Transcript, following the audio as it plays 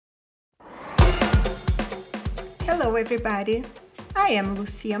Hello, everybody. I am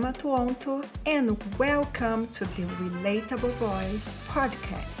Lucia Matuonto, and welcome to the Relatable Voice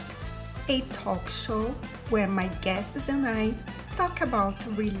podcast, a talk show where my guests and I talk about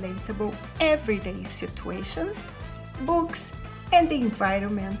relatable everyday situations, books, and the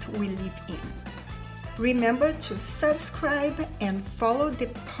environment we live in. Remember to subscribe and follow the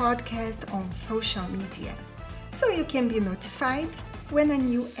podcast on social media so you can be notified when a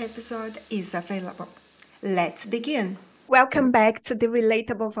new episode is available. Let's begin. Welcome back to the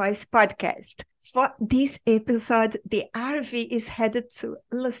Relatable Voice podcast. For this episode, the RV is headed to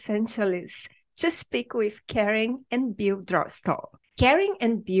Los Angeles to speak with Karen and Bill Drastal. Karen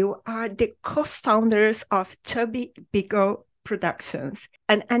and Bill are the co-founders of Chubby Beagle Productions,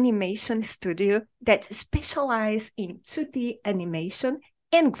 an animation studio that specializes in 2D animation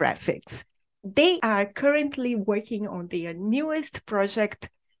and graphics. They are currently working on their newest project,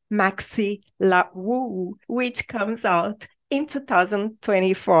 Maxi La Woo, which comes out in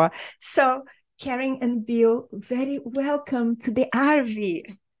 2024. So, Karen and Bill, very welcome to the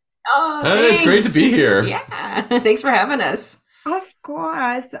RV. Oh, hey, it's great to be here. Yeah, thanks for having us. Of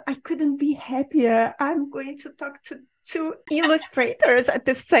course, I couldn't be happier. I'm going to talk to two illustrators at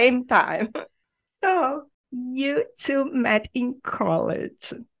the same time. So, you two met in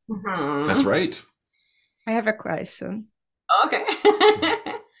college. Mm-hmm. That's right. I have a question. Okay.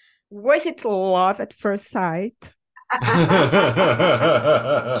 Was it love at first sight?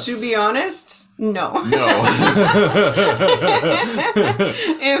 To be honest, no.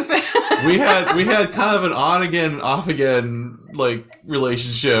 we had kind of an on again, off again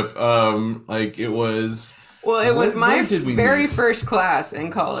relationship. It was. Well, it was my very first class in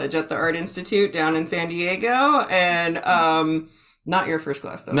college at the Art Institute down in San Diego, and not your first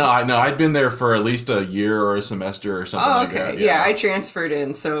class though. No, I'd been there for at least a year or a semester or something like that. Yeah, I transferred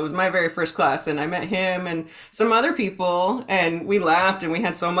in, so it was my very first class, and I met him and some other people, and we laughed and we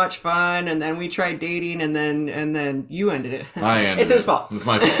had so much fun, and then we tried dating, and then you ended it. I ended it. It's his fault. It's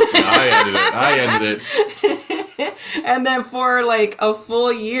my fault. Yeah, I ended it. And then for a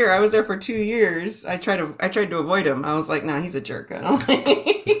full year, I was there for 2 years. I tried to avoid him. I was like, nah, he's a jerk. I don't like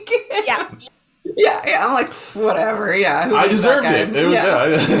Yeah. Yeah, I'm like, whatever, yeah. I deserved it. It was,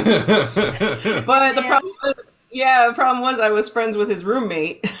 But the problem was I was friends with his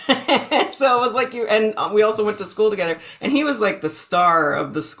roommate. So it was like and we also went to school together, and he was like the star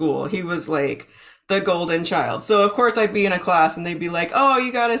of the school. He was like the golden child. So of course I'd be in a class and they'd be like, oh,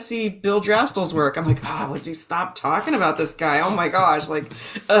 you got to see Bill Drastal's work. I'm like, would you stop talking about this guy? Oh my gosh. So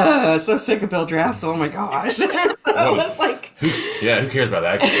sick of Bill Drastal. Oh my gosh. So it was like, who cares about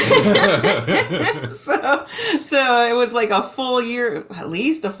that guy? so it was like a full year, at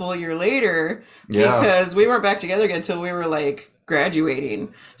least a full year later, because we weren't back together again until we were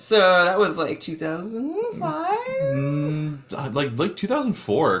graduating. So that was 2005? Like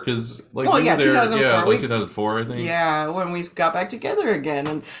 2004, because 2004. 2004, I think. Yeah, when we got back together again,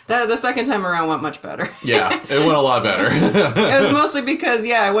 and the second time around went much better. Yeah, it went a lot better. It was mostly because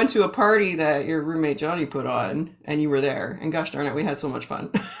I went to a party that your roommate Johnny put on, and you were there, and gosh darn it, we had so much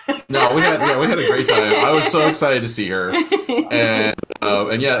fun. No, we had a great time. I was so excited to see her, and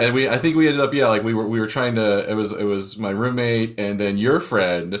I think we ended up we were trying to. It was my roommate and then your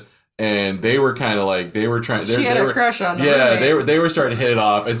friend, and they were kind of they were trying. She had a crush on. They were starting to hit it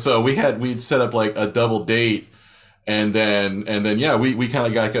off, and so we'd set up a double date. And then we kind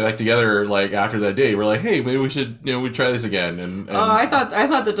of got back together after that date. We're like, hey, maybe we should we try this again. And I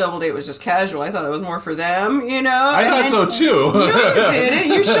thought the double date was just casual. I thought it was more for them, I thought so too. No, you didn't.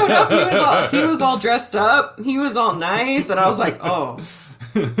 You showed up. He was all dressed up. He was all nice, and I was like, oh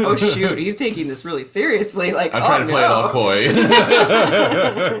shoot, he's taking this really seriously. I'm trying to play it all coy. So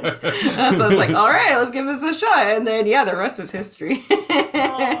I was like, all right, let's give this a shot. And then the rest is history.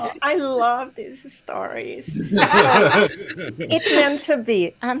 I love these stories. It's meant to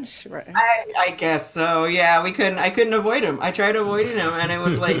be, I'm sure. I guess so. Yeah, I couldn't avoid him. I tried avoiding him, and it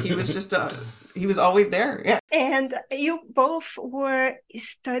was he was just he was always there. Yeah. And you both were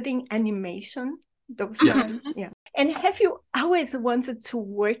studying animation those Yes. times. Yeah. And have you always wanted to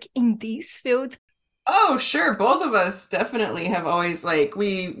work in this field? Oh, sure. Both of us definitely have always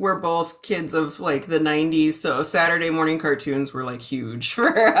we were both kids of the 90s. So Saturday morning cartoons were huge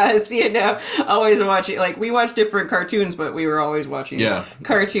for us, always watching, we watched different cartoons, but we were always watching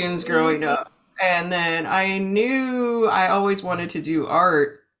cartoons growing up. And then I knew I always wanted to do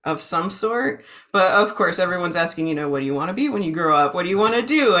art of some sort, but of course everyone's asking, what do you want to be when you grow up? What do you want to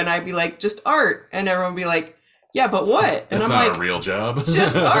do? And I'd be like, just art. And everyone would be like, yeah, but what? And That's not a real job.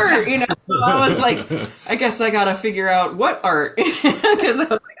 Just art, So I was like, I guess I gotta figure out what art, because I was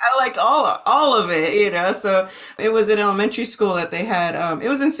like, I like all of it, you know. So it was an elementary school that they had. It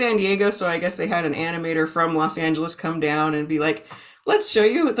was in San Diego, so I guess they had an animator from Los Angeles come down and be like, let's show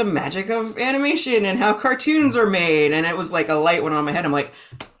you the magic of animation and how cartoons are made. And it was like a light went on my head. I'm like,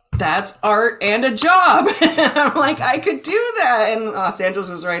 that's art and a job. I'm like, I could do that. And Los Angeles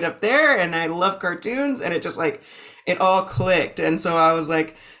is right up there, and I love cartoons, and it just like, it all clicked. And so I was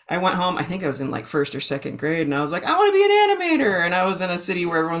like, I went home, I think I was in like first or second grade, and I was like, I want to be an animator. And I was in a city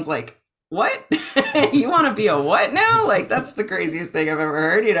where everyone's like, what? You want to be a what now? Like, that's the craziest thing I've ever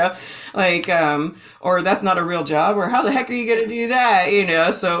heard, you know, like, or that's not a real job, or how the heck are you going to do that? You know?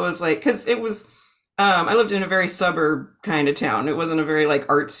 So it was like, cause it was, I lived in a very suburb kind of town. It wasn't a very like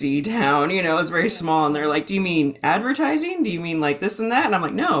artsy town, you know, it was very small. And they're like, do you mean advertising? Do you mean like this and that? And I'm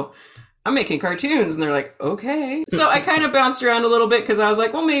like, no, I'm making cartoons. And they're like, okay. So I kind of bounced around a little bit because I was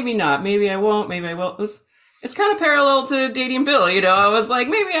like, well, maybe not. Maybe I won't. Maybe I will. It's kind of parallel to dating Bill, you know. I was like,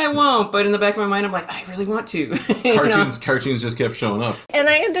 maybe I won't, but in the back of my mind, I'm like, I really want to. Cartoons just kept showing up. And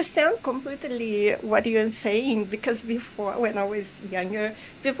I understand completely what you're saying, because before, when I was younger,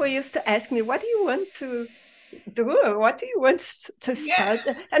 people used to ask me, what do you want to do? What do you want to study?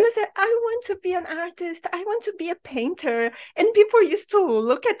 And I said, I want to be an artist. I want to be a painter. And people used to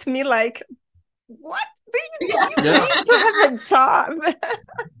look at me like, what do you need to have a job?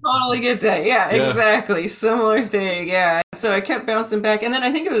 Totally get that. Yeah, exactly. Similar thing. Yeah. So I kept bouncing back. And then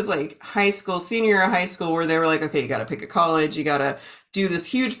I think it was like high school, senior year of high school, where they were like, okay, you got to pick a college. You got to do this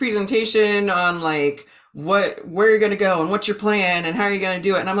huge presentation on like where you're going to go and what's your plan and how are you going to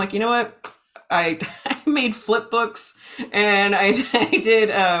do it. And I'm like, you know what? I made flip books, and I did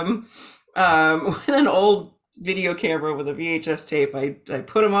with an old video camera with a VHS tape. I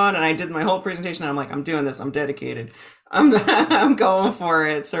put them on and I did my whole presentation. I'm like, I'm doing this. I'm dedicated. I'm going for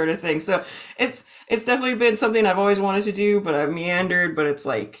it, sort of thing. So it's definitely been something I've always wanted to do, but I've meandered, but it's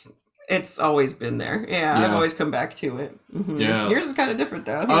like, it's always been there. Yeah. I've always come back to it. Mm-hmm. Yeah. Yours is kind of different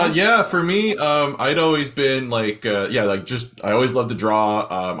though. Yeah, for me, I'd always been like, I always loved to draw.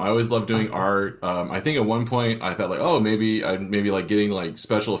 I always loved doing art. I think at one point I thought like, oh, maybe like getting like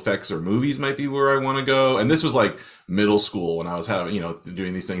special effects or movies might be where I want to go. And this was like middle school when I was having, you know,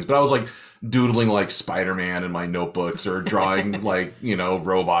 doing these things, but I was like doodling like Spider-Man in my notebooks or drawing like, you know,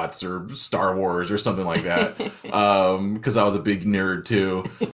 robots or Star Wars or something like that. Cause I was a big nerd too.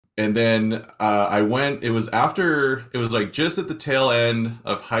 And then it was like just at the tail end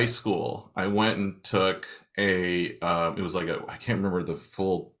of high school, I went and took it was like I can't remember the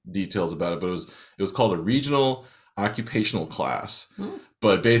full details about it, but it was called a regional occupational class.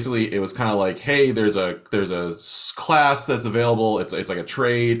 But basically it was kind of like, hey, there's a class that's available. It's like a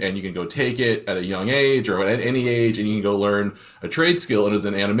trade, and you can go take it at a young age or at any age, and you can go learn a trade skill, and it was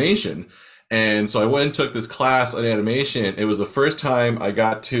an animation. And so I went and took this class on animation. It was the first time I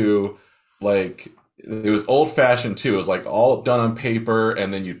got to, like, it was old fashioned too. It was like all done on paper,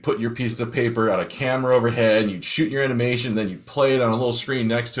 and then you'd put your pieces of paper on a camera overhead, and you'd shoot your animation, and then you'd play it on a little screen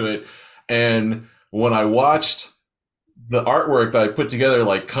next to it. And when I watched the artwork that I put together,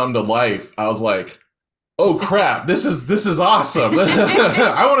 like, come to life, I was like, oh crap, this is awesome.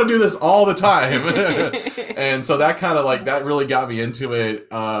 I want to do this all the time. And so that kind of like, that really got me into it.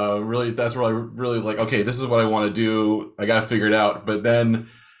 That's where I really like, okay, this is what I want to do. I got to figure it out. But then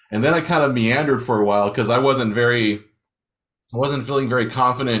I kind of meandered for a while because I wasn't feeling very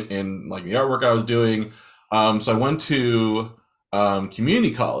confident in like the artwork I was doing. So I went to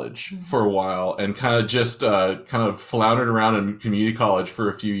community college for a while and kind of floundered around in community college for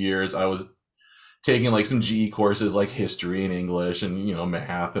a few years. I was taking like some GE courses like history and English and, you know,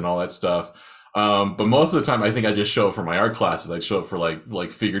 math and all that stuff. But most of the time I think I just show up for my art classes. I'd show up for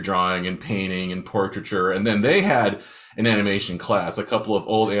like figure drawing and painting and portraiture. And then they had an animation class. A couple of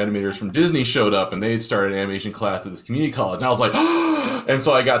old animators from Disney showed up, and they had started an animation class at this community college. And I was like, oh! And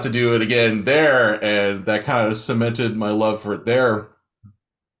so I got to do it again there. And that kind of cemented my love for it there.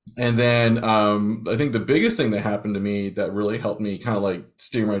 And then I think the biggest thing that happened to me that really helped me kind of like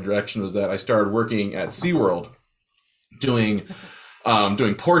steer my direction was that I started working at SeaWorld doing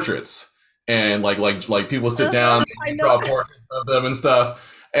portraits, and like people sit down and draw portraits of them and stuff.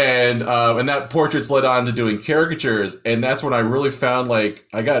 And that portraits led on to doing caricatures, and that's when I really found like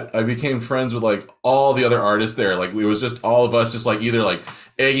I became friends with like all the other artists there. Like it was just all of us just like either like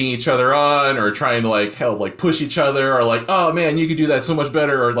egging each other on or trying to like help like push each other, or like, oh man, you could do that so much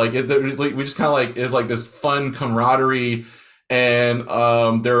better, or like we just kind of like, it was like this fun camaraderie. And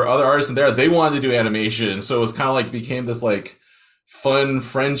there were other artists in there, they wanted to do animation, so it was kind of like became this like fun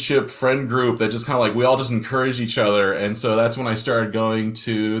friend group that just kind of like we all just encouraged each other. And so that's when I started going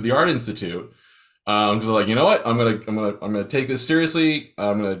to the Art Institute, Because I'm like, you know what, I'm gonna take this seriously.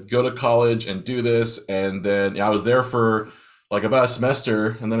 I'm gonna go to college and do this. And then I was there for like about a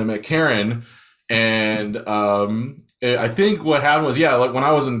semester, and then I met Karen, and I think what happened was, yeah, like when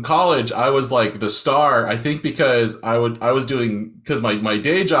I was in college, I was like the star. I think because because my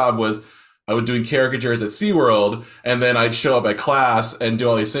day job was I was doing caricatures at SeaWorld, and then I'd show up at class and do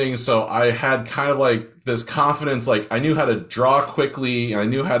all these things. So I had kind of like this confidence, like I knew how to draw quickly, and I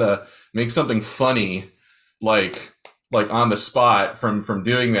knew how to make something funny, like on the spot from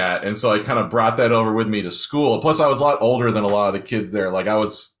doing that. And so I kind of brought that over with me to school. Plus, I was a lot older than a lot of the kids there. Like I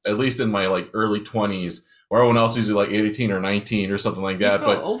was at least in my like early 20s, where everyone else usually like 18 or 19 or something like that.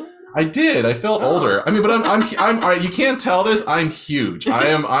 But older? I did. I felt older. I mean, but I'm you can't tell this. I'm huge.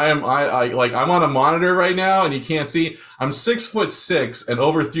 I'm on a monitor right now, and you can't see. I'm 6'6" and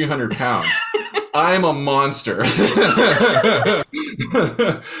over 300 pounds. I'm a monster.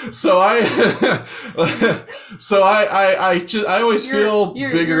 so I always feel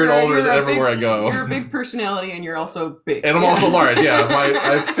bigger and older everywhere I go. You're a big personality, and you're also big. And I'm also large. Yeah,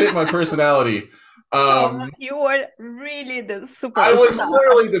 I fit my personality. You were really the superstar. I was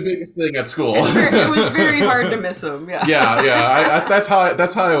literally the biggest thing at school. It was very hard to miss him. Yeah. Yeah. That's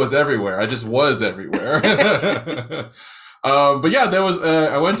how I was everywhere. I just was everywhere. But yeah, there was.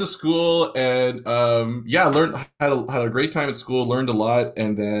 I went to school and learned had a great time at school. Learned a lot,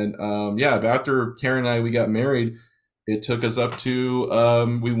 and then after Karen and I we got married, it took us up to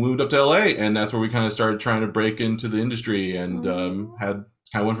we moved up to LA, and that's where we kind of started trying to break into the industry, and had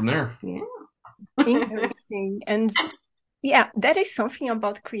kind of went from there. Yeah. Interesting. And yeah, that is something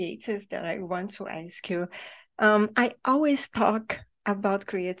about creative that I want to ask you. I always talk about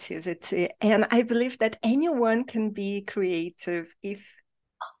creativity, and I believe that anyone can be creative if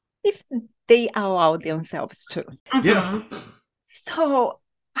they allow themselves to. Yeah. So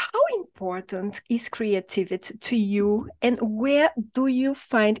how important is creativity to you, and where do you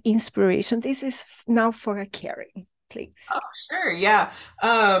find inspiration? This is now for Karen, please. Oh, sure. Yeah.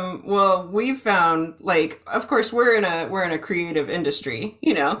 Well, we've found, like, of course, we're in a creative industry,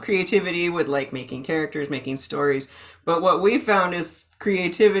 creativity with like making characters, making stories. But what we found is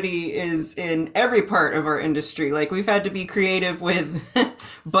creativity is in every part of our industry. Like we've had to be creative with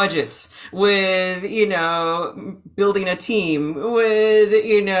budgets, with, building a team, with,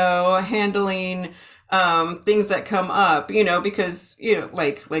 handling things that come up, because,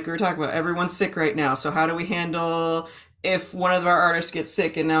 like we were talking about, everyone's sick right now. So how do we handle if one of our artists gets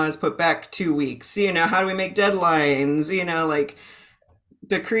sick and now is put back 2 weeks? How do we make deadlines? Like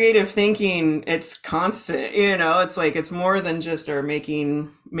the creative thinking, it's constant, it's like, it's more than just our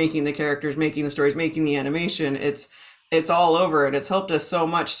making the characters, making the stories, making the animation. It's all over, and it's helped us so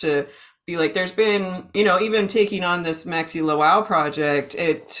much to be like, there's been, even taking on this Maxi Lowell project,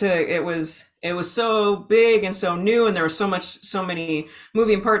 it was so big and so new, and there was so many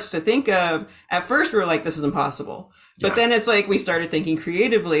moving parts to think of. At first we were like, this is impossible. But then it's like we started thinking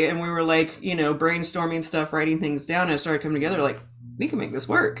creatively, and we were like, brainstorming stuff, writing things down, and it started coming together like, we can make this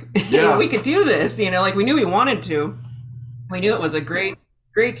work. Yeah. We could do this, like we knew we wanted to. We knew it was a great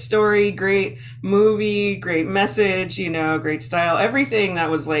story, great movie, great message, great style, everything that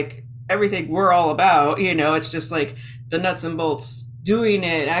was like everything we're all about, it's just like the nuts and bolts, doing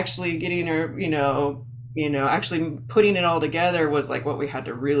it, actually getting her, actually putting it all together was like what we had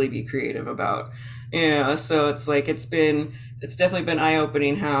to really be creative about. So it's like, it's definitely been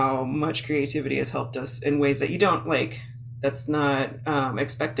eye-opening how much creativity has helped us in ways that you don't like, that's not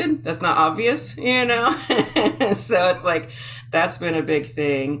expected, that's not obvious, so it's like, that's been a big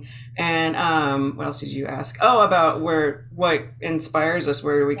thing. And what else did you ask? Oh, about what inspires us,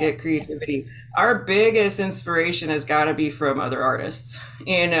 where do we get creativity? Our biggest inspiration has got to be from other artists,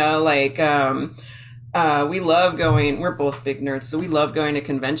 like we love going, we're both big nerds, so we love going to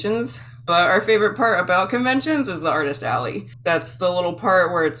conventions. But our favorite part about conventions is the artist alley. That's the little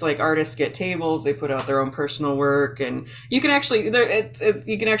part where it's like artists get tables, they put out their own personal work, and you can actually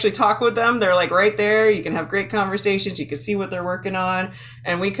you can actually talk with them. They're like right there. You can have great conversations. You can see what they're working on,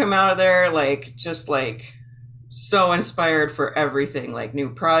 and we come out of there like just like so inspired for everything, like new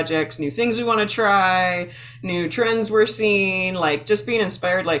projects, new things we want to try, new trends we're seeing, like just being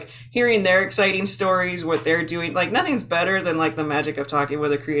inspired, like hearing their exciting stories, what they're doing. Like nothing's better than like the magic of talking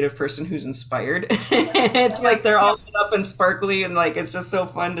with a creative person who's inspired. It's like they're all lit up and sparkly, and like it's just so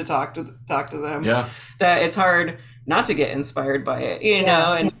fun to talk to them. Yeah, that it's hard not to get inspired by it,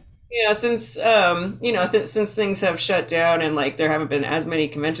 know. And since since things have shut down and like there haven't been as many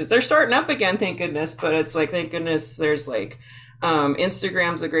conventions, they're starting up again, thank goodness. But it's like, thank goodness there's like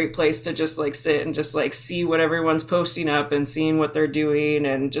Instagram's a great place to just like sit and just like see what everyone's posting up and seeing what they're doing,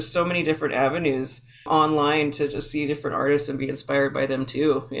 and just so many different avenues online to just see different artists and be inspired by them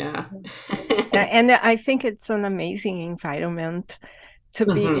too. Yeah. And I think it's an amazing environment to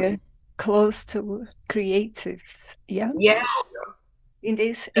be close to creatives. Yeah. Yeah. In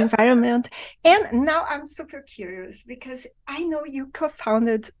this environment. And now I'm super curious because I know you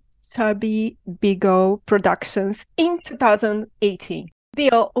co-founded Chubby Beagle Productions in 2018.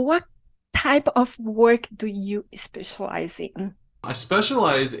 Bill, what type of work do you specialize in? I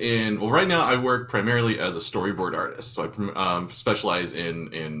specialize in, well, right now I work primarily as a storyboard artist. So I specialize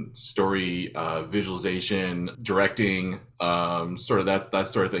in story visualization, directing, sort of that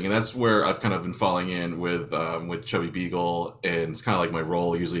sort of thing. And that's where I've kind of been falling in with Chubby Beagle. And it's kind of like my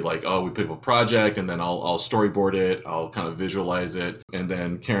role, usually like, oh, we pick up a project and then I'll storyboard it, I'll kind of visualize it. And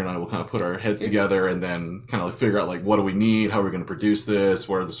then Karen and I will kind of put our heads together and then kind of figure out like, what do we need? How are we going to produce this?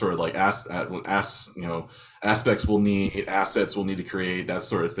 What are the sort of like aspects we'll need, assets we'll need to create, that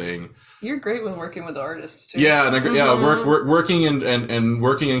sort of thing. You're great when working with artists too. Yeah, and working and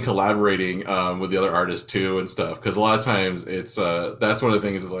working and collaborating with the other artists too and stuff. Because a lot of times it's that's one of the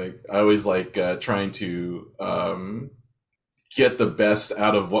things is like I always like trying to get the best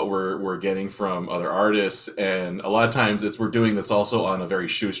out of what we're getting from other artists, and a lot of times we're doing this also on a very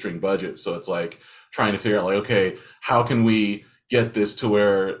shoestring budget. So it's like trying to figure out like, okay, how can we get this to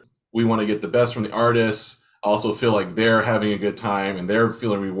where we want to get the best from the artists, also feel like they're having a good time and they're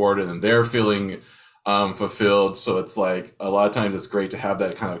feeling rewarded and they're feeling fulfilled. So it's like a lot of times it's great to have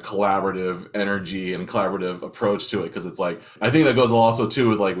that kind of collaborative energy and collaborative approach to it, because it's like I think that goes also too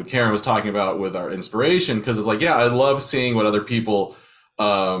with like what Karen was talking about with our inspiration, because it's like, yeah, I love seeing what other people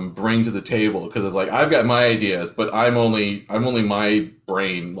bring to the table, because it's like I've got my ideas, but I'm only my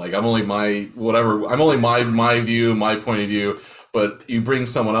brain, like I'm only my whatever, I'm only my view, my point of view. But you bring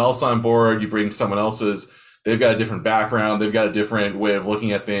someone else on board, you bring someone else's, they've got a different background, they've got a different way of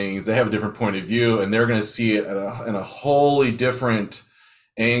looking at things, they have a different point of view, and they're going to see it in a wholly different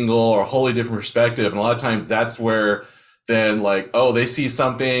angle or a wholly different perspective. And a lot of times that's where then like, oh, they see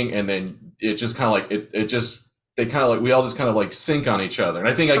something and then it just kind of like, they kind of like, we all just kind of like sync on each other. And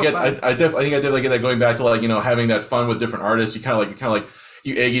I think I definitely get that going back to like, you know, having that fun with different artists. You kind of like,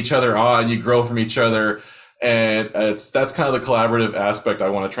 you egg each other on, you grow from each other. And that's kind of the collaborative aspect I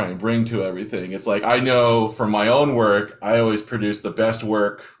want to try and bring to everything. It's like, I know from my own work, I always produce the best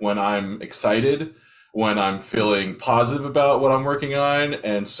work when I'm excited, when I'm feeling positive about what I'm working on.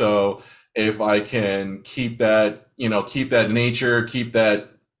 And so if I can keep that, you know, keep that nature, keep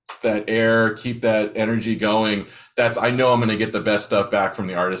that air, keep that energy going, I know I'm going to get the best stuff back from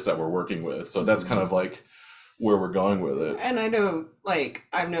the artists that we're working with. So that's kind of like where we're going with it. And I know, like,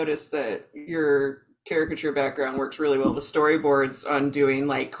 I've noticed that your caricature background works really well with storyboards on doing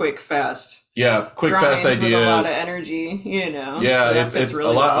like quick, fast fast ideas with a lot of energy, you know. Yeah, so it's really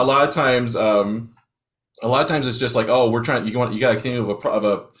a lot of times it's just like, oh, we're trying, you got to think of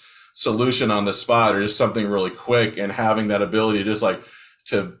a solution on the spot or just something really quick, and having that ability to just like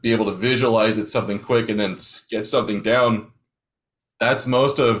to be able to visualize it something quick and then get something down. That's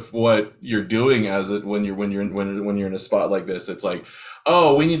most of what you're doing when you're in a spot like this. It's like,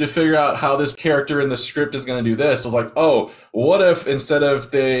 oh, we need to figure out how this character in the script is going to do this. So it's like, oh, what if instead of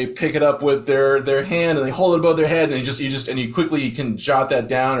they pick it up with their hand and they hold it above their head and you quickly can jot that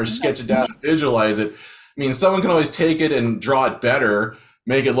down or sketch it down and visualize it. I mean, someone can always take it and draw it better,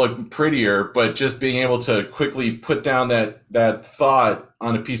 make it look prettier, but just being able to quickly put down that thought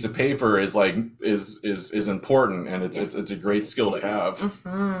on a piece of paper is important, and it's a great skill to have.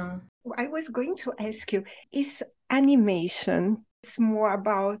 Mm-hmm. I was going to ask you, is animation more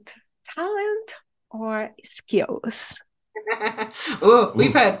about talent or skills?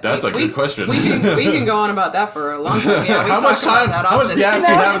 That's a good question. We can go on about that for a long time. Yeah, how much gas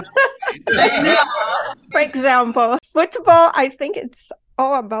do you have? For example, football, I think it's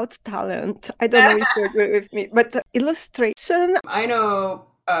all about talent. I don't know if you agree with me, but the illustration. I know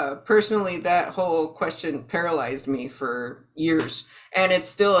personally that whole question paralyzed me for years, and it's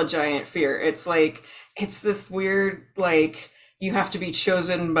still a giant fear. It's like, it's this weird, like, you have to be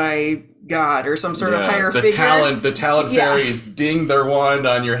chosen by God or some sort of higher figure. The talent fairies ding their wand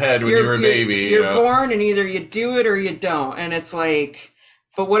on your head when you were a baby. You're born and either you do it or you don't. And it's like,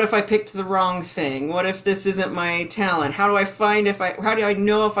 but what if I picked the wrong thing? What if this isn't my talent? How do I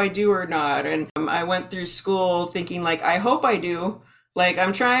know if I do or not? And I went through school thinking like, I hope I do. Like,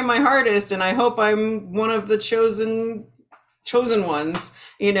 I'm trying my hardest and I hope I'm one of the chosen ones,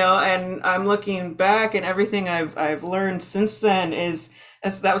 you know. And I'm looking back, and everything I've learned since then is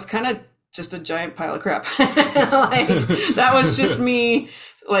that was kind of just a giant pile of crap. Like, that was just me,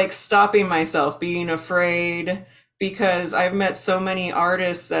 like, stopping myself, being afraid, because I've met so many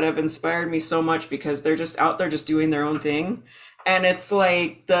artists that have inspired me so much because they're just out there just doing their own thing. And it's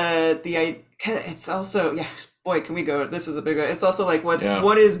like it's also, yeah, boy, can we go, this is a big one. It's also like, what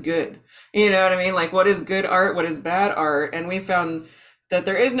is good? You know what I mean? Like, what is good art? What is bad art? And we found that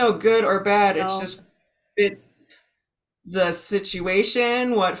there is no good or bad. It's just, it's the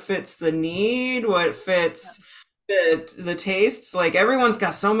situation, what fits the need, what fits the tastes. Like, everyone's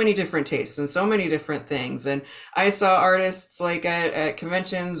got so many different tastes and so many different things. And I saw artists like at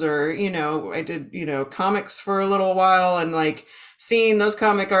conventions, or, you know, I did, you know, comics for a little while, and like seeing those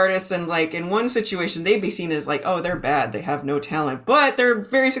comic artists, and like in one situation they'd be seen as like, oh, they're bad, they have no talent, but they're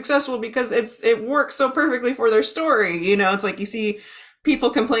very successful because it works so perfectly for their story. You know, it's like you see people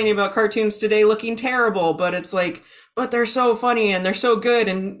complaining about cartoons today looking terrible, but it's like, but they're so funny and they're so good,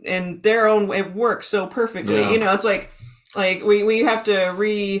 and their own way, it works so perfectly. You know, it's like we have to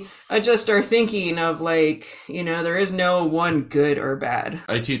readjust our thinking of, like, you know, there is no one good or bad.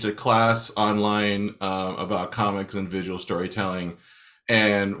 I teach a class online about comics and visual storytelling,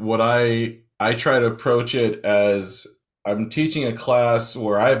 and what I try to approach it as, I'm teaching a class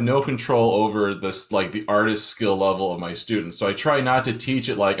where I have no control over this, like, the artist skill level of my students. So I try not to teach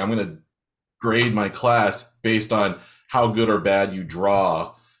it like I'm going to grade my class based on how good or bad you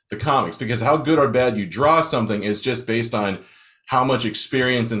draw the comics, because how good or bad you draw something is just based on how much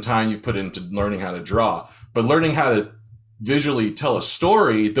experience and time you've put into learning how to draw. But learning how to visually tell a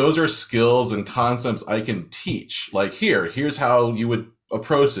story, those are skills and concepts I can teach. Like, here's how you would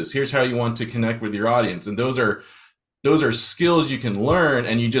approach this. Here's how you want to connect with your audience. And those are skills you can learn,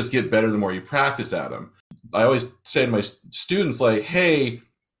 and you just get better the more you practice at them. I always say to my students, like, hey,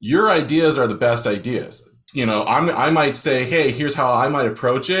 your ideas are the best ideas. You know, I might say, hey, here's how I might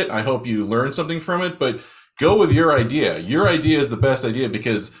approach it. I hope you learn something from it, but go with your idea. Your idea is the best idea,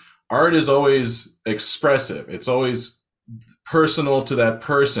 because art is always expressive. It's always personal to that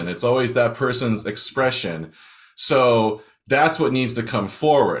person. It's always that person's expression. So that's what needs to come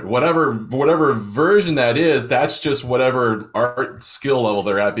forward. Whatever version that is, that's just whatever art skill level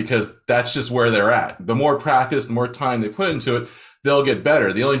they're at, because that's just where they're at. The more practice, the more time they put into it, they'll get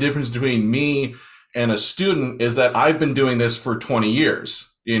better. The only difference between me and a student is that I've been doing this for 20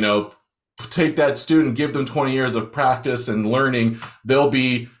 years. You know, take that student, give them 20 years of practice and learning, they'll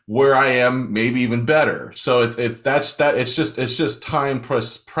be where I am, maybe even better. So it's just time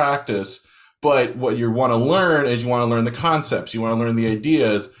plus practice. But what you want to learn is, you want to learn the concepts, you want to learn the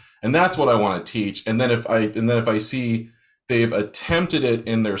ideas, and that's what I want to teach. And then if I see they've attempted it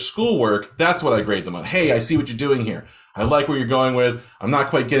in their schoolwork, that's what I grade them on. Hey, I see what you're doing here. I like where you're going with. I'm not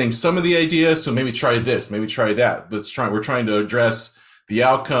quite getting some of the ideas, so maybe try this, maybe try that. We're trying to address the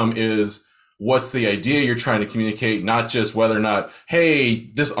outcome is, what's the idea you're trying to communicate, not just whether or not,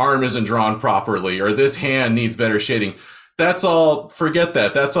 hey, this arm isn't drawn properly, or this hand needs better shading. That's all, forget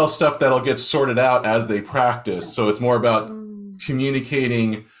that. That's all stuff that'll get sorted out as they practice. So it's more about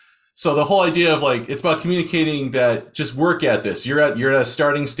communicating. So the whole idea of, like, it's about communicating that just work at this. You're at a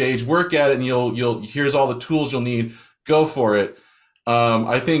starting stage, work at it, and you'll here's all the tools you'll need. Go for it.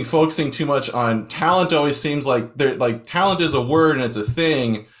 I think focusing too much on talent always seems like talent is a word and it's a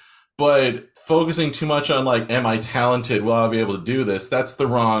thing, but focusing too much on, like, am I talented? Will I be able to do this? That's the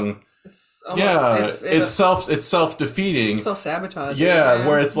wrong. It's self-defeating. Self-sabotage. Yeah,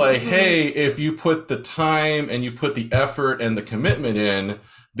 where it's like, hey, if you put the time and you put the effort and the commitment in,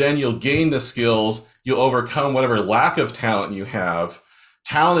 then you'll gain the skills. You'll overcome whatever lack of talent you have.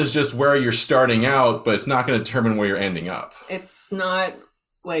 Talent is just where you're starting out, but it's not going to determine where you're ending up. It's not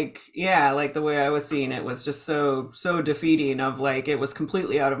like the way I was seeing it was just so defeating, of, like, it was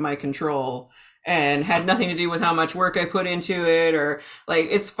completely out of my control and had nothing to do with how much work I put into it, or, like,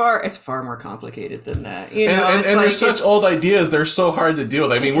 it's far more complicated than that. You know, and they're such old ideas, they're so hard to deal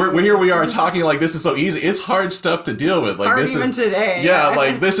with. I mean, we are talking like this is so easy. It's hard stuff to deal with. Like, hard this even is today. Yeah,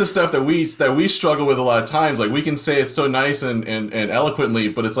 like, this is stuff that we struggle with a lot of times. Like, we can say it's so nice and eloquently,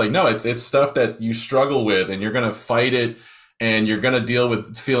 but it's like, no, it's stuff that you struggle with, and you're gonna fight it, and you're gonna deal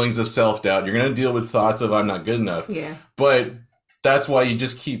with feelings of self-doubt. You're gonna deal with thoughts of, I'm not good enough. Yeah. But that's why you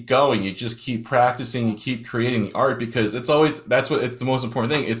just keep going. You just keep practicing. You keep creating the art, because it's the most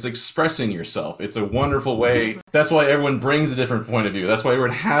important thing. It's expressing yourself. It's a wonderful way. That's why everyone brings a different point of view. That's why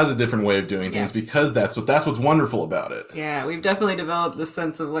everyone has a different way of doing things, because that's what's wonderful about it. Yeah, we've definitely developed this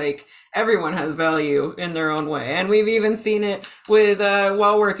sense of, like, everyone has value in their own way. And we've even seen it with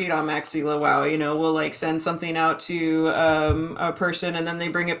while working on Maxilla Wow, you know, we'll like send something out to a person and then they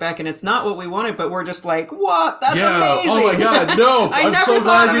bring it back and it's not what we wanted, but we're just like, what? That's amazing. Oh my God, no. I'm so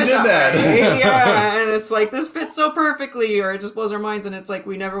glad you did that. Yeah, and it's like, this fits so perfectly, or it just blows our minds, and it's like,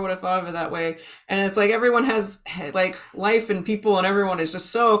 we never would have thought of it that way. And it's like, everyone has like life and people, and everyone is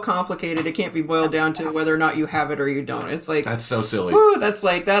just so complicated. It can't be boiled down to whether or not you have it or you don't. It's like, that's so silly. Woo, that's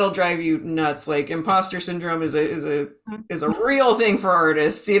like, that'll drive you nuts. Like, imposter syndrome is a real thing for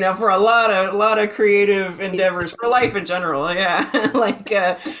artists, you know, for a lot of creative endeavors, for life in general. Yeah. Like,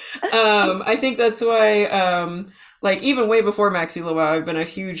 I think that's why, like, even way before Maxilla Wow, I've been a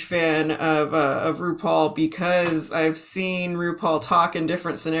huge fan of RuPaul, because I've seen RuPaul talk in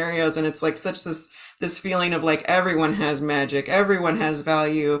different scenarios, and it's like such this feeling of like, everyone has magic, everyone has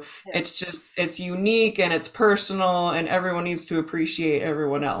value. Yeah. It's just, it's unique and it's personal, and everyone needs to appreciate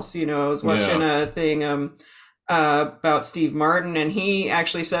everyone else. You know, I was watching a thing about Steve Martin, and he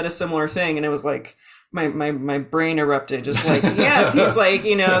actually said a similar thing, and it was like, my brain erupted, just like, yes, he's like,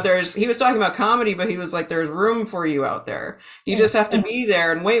 you know, he was talking about comedy, but he was like, there's room for you out there. You just have to be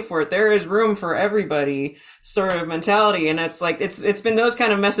there and wait for it. There is room for everybody, sort of mentality. And it's like, it's been those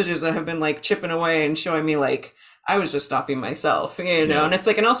kind of messages that have been like chipping away and showing me like, I was just stopping myself, you know? And it's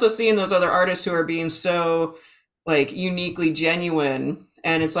like, and also seeing those other artists who are being so like uniquely genuine.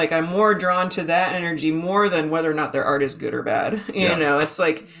 And it's like, I'm more drawn to that energy more than whether or not their art is good or bad. You know, it's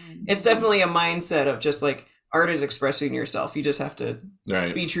like, it's definitely a mindset of just like, art is expressing yourself. You just have to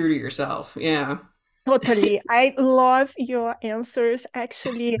be true to yourself. Yeah. Totally. I love your answers.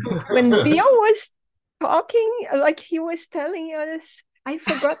 Actually, when Bill was talking, like he was telling us, I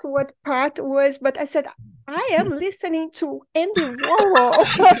forgot what part was, but I said, I am listening to Andy Warhol.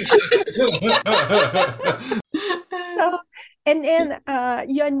 So, and then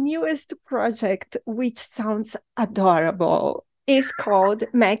your newest project, which sounds adorable, is called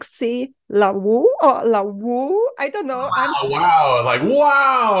Maxi La Woo or La Woo. I don't know.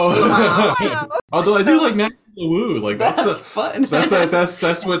 Wow. Although I do like Maxi La Woo. Like that's fun. That's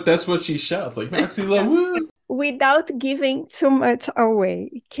what she shouts, like Maxi La Woo. Without giving too much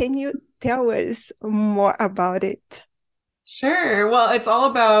away, can you tell us more about it? Sure. Well, it's all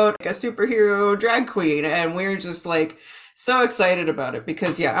about like a superhero drag queen, and we're just like so excited about it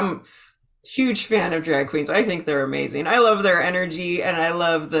because I'm huge fan of drag queens. I think they're amazing. I love their energy, and I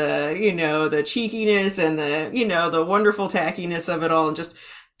love the, you know, the cheekiness and the, you know, the wonderful tackiness of it all, and just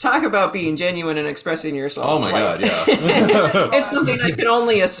talk about being genuine and expressing yourself. Oh my God, yeah. It's something I can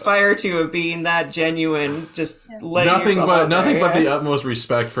only aspire to, of being that genuine, just letting nothing but the utmost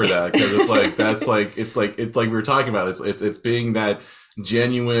respect for that, because it's like it's like we were talking about, it's being that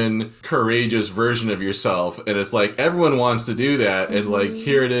genuine, courageous version of yourself, and it's like everyone wants to do that, and like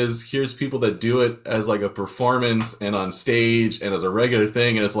here's people that do it as like a performance and on stage and as a regular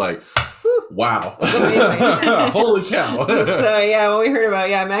thing, and it's like, wow. Holy cow. So what we heard about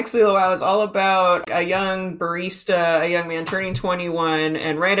Maxilla Wow is all about a young barista, a young man turning 21,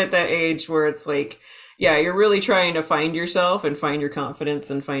 and right at that age where it's like, you're really trying to find yourself and find your confidence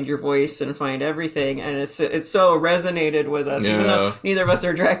and find your voice and find everything. And it's so resonated with us, even though neither of us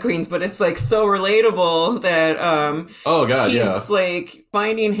are drag queens, but it's like so relatable that he's like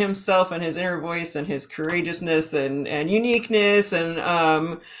finding himself and his inner voice and his courageousness and uniqueness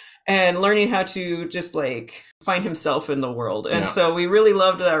and learning how to just like find himself in the world. And so we really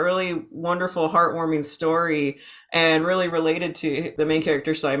loved that really wonderful, heartwarming story, and really related to the main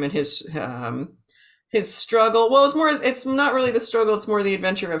character, Simon, his struggle. Well, it's not really the struggle, it's more the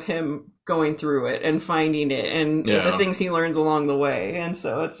adventure of him going through it and finding it and the things he learns along the way. And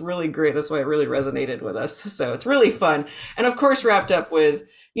so it's really great. That's why it really resonated with us. So it's really fun. And of course, wrapped up with,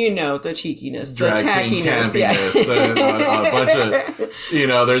 you know, the cheekiness, the tackiness, a bunch of, you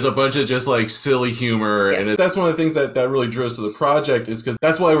know, there's a bunch of just like silly humor. And that's one of the things that really drew us to the project, is because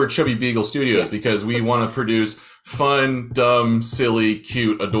that's why we're Chubby Beagle Studios, because we want to produce fun, dumb, silly,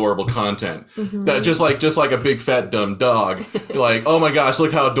 cute, adorable content. That just like a big fat dumb dog. Like, oh my gosh,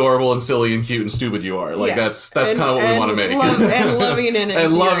 look how adorable and silly and cute and stupid you are. Like that's kind of what we want to make. And loving and endearing.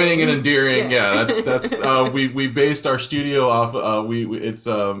 And loving and endearing. That's we based our studio off.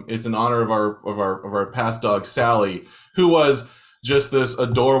 It's in honor of our past dog Sally, who was just this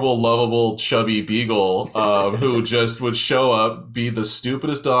adorable, lovable, chubby beagle who just would show up, be the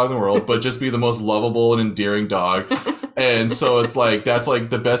stupidest dog in the world, but just be the most lovable and endearing dog. And so it's like, that's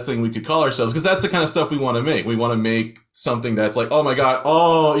like the best thing we could call ourselves, because that's the kind of stuff we want to make. We want to make something that's like, oh my God,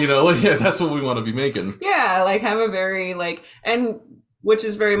 that's what we want to be making. Yeah, like have a very like, and which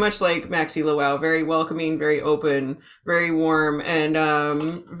is very much like Maxi Luau, very welcoming, very open, very warm, and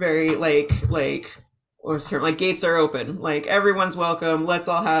very what's the term? Like gates are open. Like everyone's welcome. Let's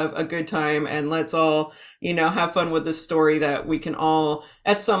all have a good time, and let's all have fun with this story that we can all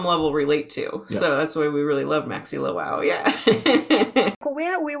at some level relate to. Yeah. So that's why we really love Maxi Luau. Yeah.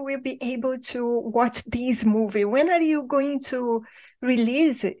 Where will we be able to watch this movie? When are you going to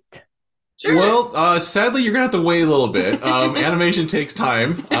release it? Sure. Well, sadly, you're gonna have to wait a little bit. Animation takes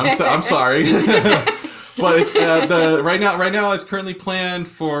time. I'm sorry, but it's right now it's currently planned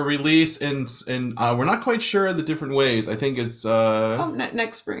for release in we're not quite sure of the different ways. I think it's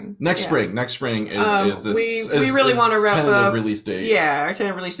next spring. Next spring is this. We really want to wrap up release date. Yeah, our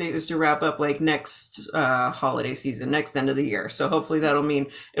tentative release date is to wrap up like next holiday season, next end of the year. So hopefully that'll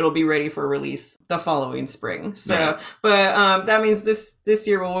mean it'll be ready for release the following spring. So, right. But that means this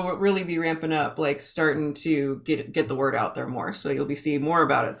year we'll really be ramping up, like starting to get the word out there more. So you'll be seeing more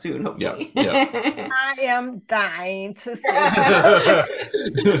about it soon, hopefully. Yeah. I am dying to see that.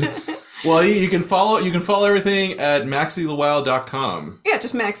 Well, you can follow everything at maxiluau.com. Yeah,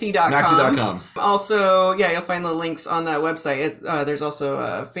 just maxi.com. Maxi.com. Also, yeah, you'll find the links on that website. It's there's also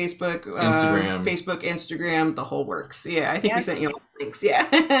Facebook, Instagram, the whole works. Yeah, I think we sent you all the links. Yeah.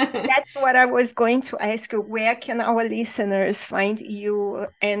 That's what I was going to ask you. Where can our listeners find you?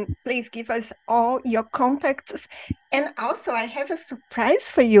 And please give us all your contacts. And also, I have a surprise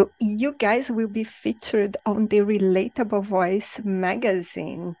for you. You guys will be featured on the Relatable Voice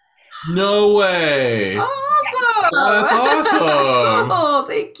magazine. No way! Awesome! That's awesome! Oh,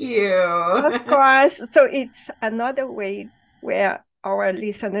 thank you. Of course. So it's another way where our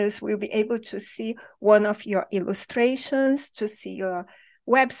listeners will be able to see one of your illustrations, to see your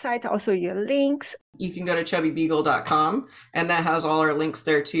website, also your links. You can go to chubbybeagle.com, and that has all our links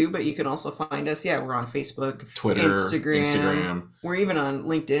there too, but you can also find us. Yeah, we're on Facebook, Twitter, Instagram. We're even on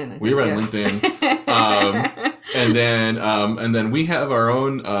LinkedIn. We're on LinkedIn. And then we have our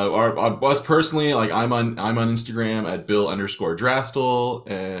own, us personally, like I'm on Instagram at Bill_Drastal,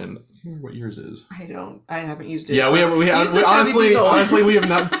 and what yours is? I haven't used it. Yeah, we have honestly, we have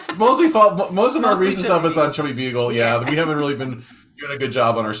not, most of our recent stuff is on Chubby Beagle. Yeah, we haven't really been doing a good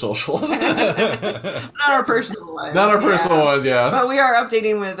job on our socials. Not our personal ones. Not our personal ones, yeah. But we are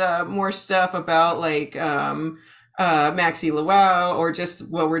updating with more stuff about like, Maxi Luau, or just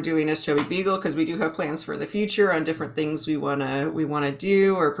what we're doing as Chubby Beagle, because we do have plans for the future on different things we wanna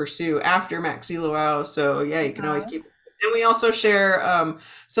do or pursue after Maxi Luau. So yeah, you can always keep. And we also share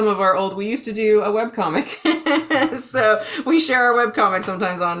some of our we used to do a webcomic. So we share our webcomic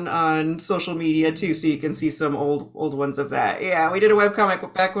sometimes on social media too, so you can see some old ones of that. Yeah, we did a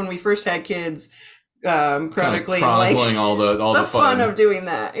webcomic back when we first had kids, chronicling all the fun of doing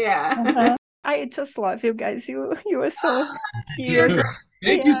that. Yeah. Uh-huh. I just love you guys. You are so cute.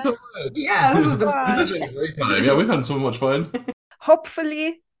 Thank you so much. Yeah, this has been a great time. Yeah, we've had so much fun.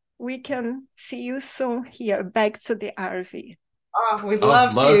 Hopefully, we can see you soon here, back to the RV. Oh, we'd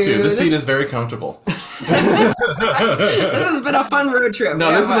love to. This seat is very comfortable. This has been a fun road trip.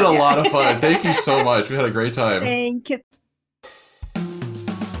 No, this has been a lot of fun. Thank you so much. We had a great time. Thank you.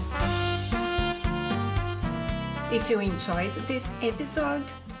 If you enjoyed this episode,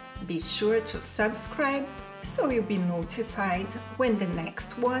 be sure to subscribe so you'll be notified when the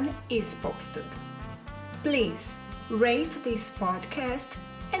next one is posted. Please rate this podcast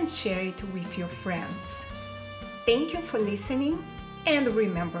and share it with your friends. Thank you for listening, and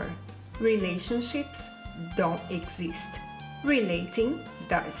remember, relationships don't exist. Relating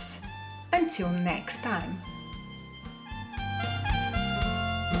does. Until next time.